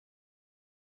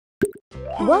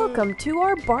Welcome to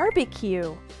our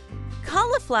barbecue.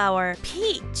 Cauliflower,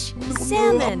 peach,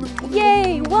 salmon,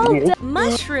 Yay, well done.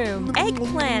 mushroom,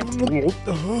 eggplant,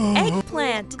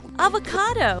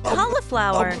 avocado,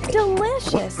 cauliflower,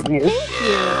 Delicious. Thank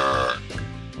you.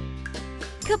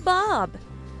 kebab,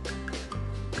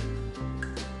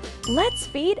 Let's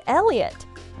feed Elliot.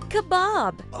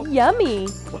 kebab, Yummy.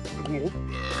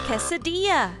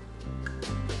 quesadilla,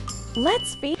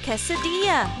 Let's feed.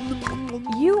 quesadilla,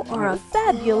 You are a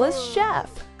fabulous chef.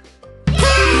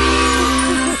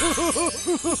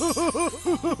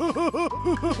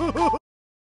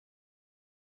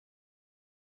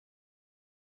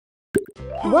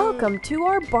 Welcome to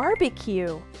our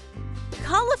barbecue.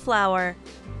 cauliflower,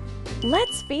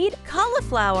 Let's feed.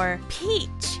 cauliflower,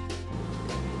 peach,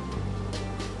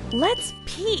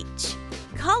 peach,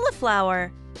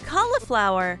 cauliflower,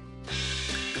 cauliflower,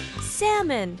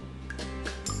 salmon,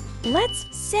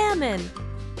 salmon,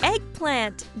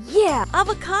 eggplant, Yeah,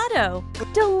 avocado,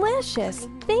 delicious.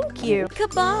 Thank you.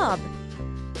 kebab,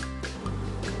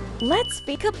 Let's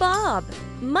feed. kebab,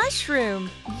 mushroom,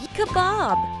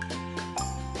 kebab,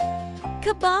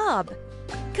 kebab,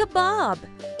 kebab,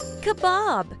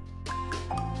 kebab,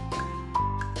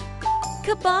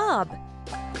 kebab,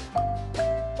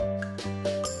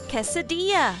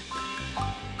 quesadilla,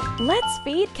 Let's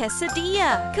feed.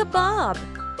 quesadilla, kebab,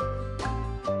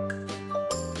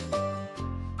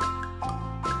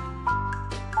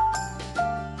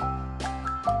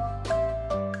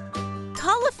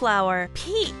 cauliflower,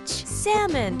 peach,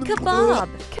 salmon, kebab,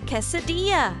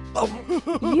 quesadilla.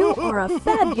 You are a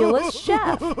fabulous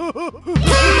chef.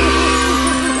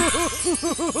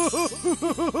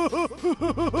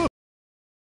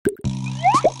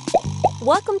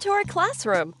 Welcome to our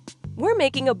classroom. We're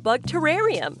making a bug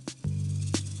terrarium.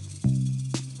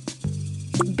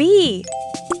 Bee,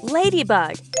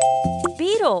 ladybug,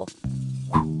 beetle,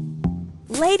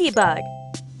 ladybug,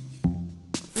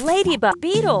 ladybug,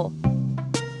 beetle,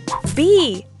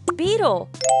 bee, beetle,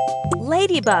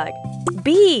 ladybug,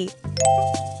 bee.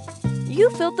 You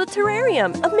filled the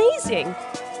terrarium. Amazing!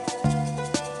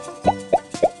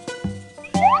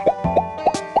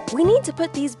 We need to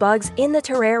put these bugs in the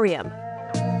terrarium.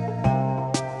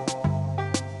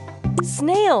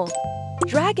 Snail,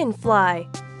 dragonfly,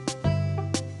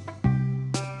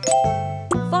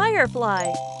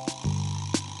 firefly,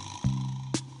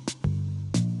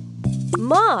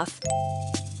 moth.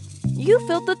 You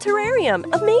filled the terrarium.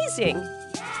 Amazing!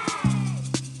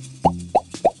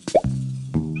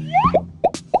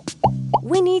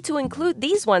 We need to include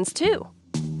these ones too.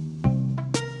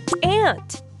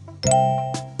 Ant,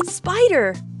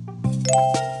 spider,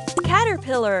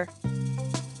 caterpillar,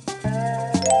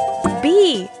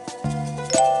 bee,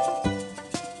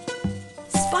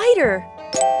 spider,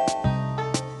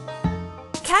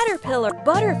 caterpillar,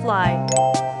 butterfly,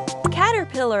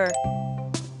 caterpillar.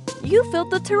 You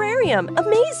filled the terrarium.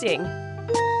 Amazing!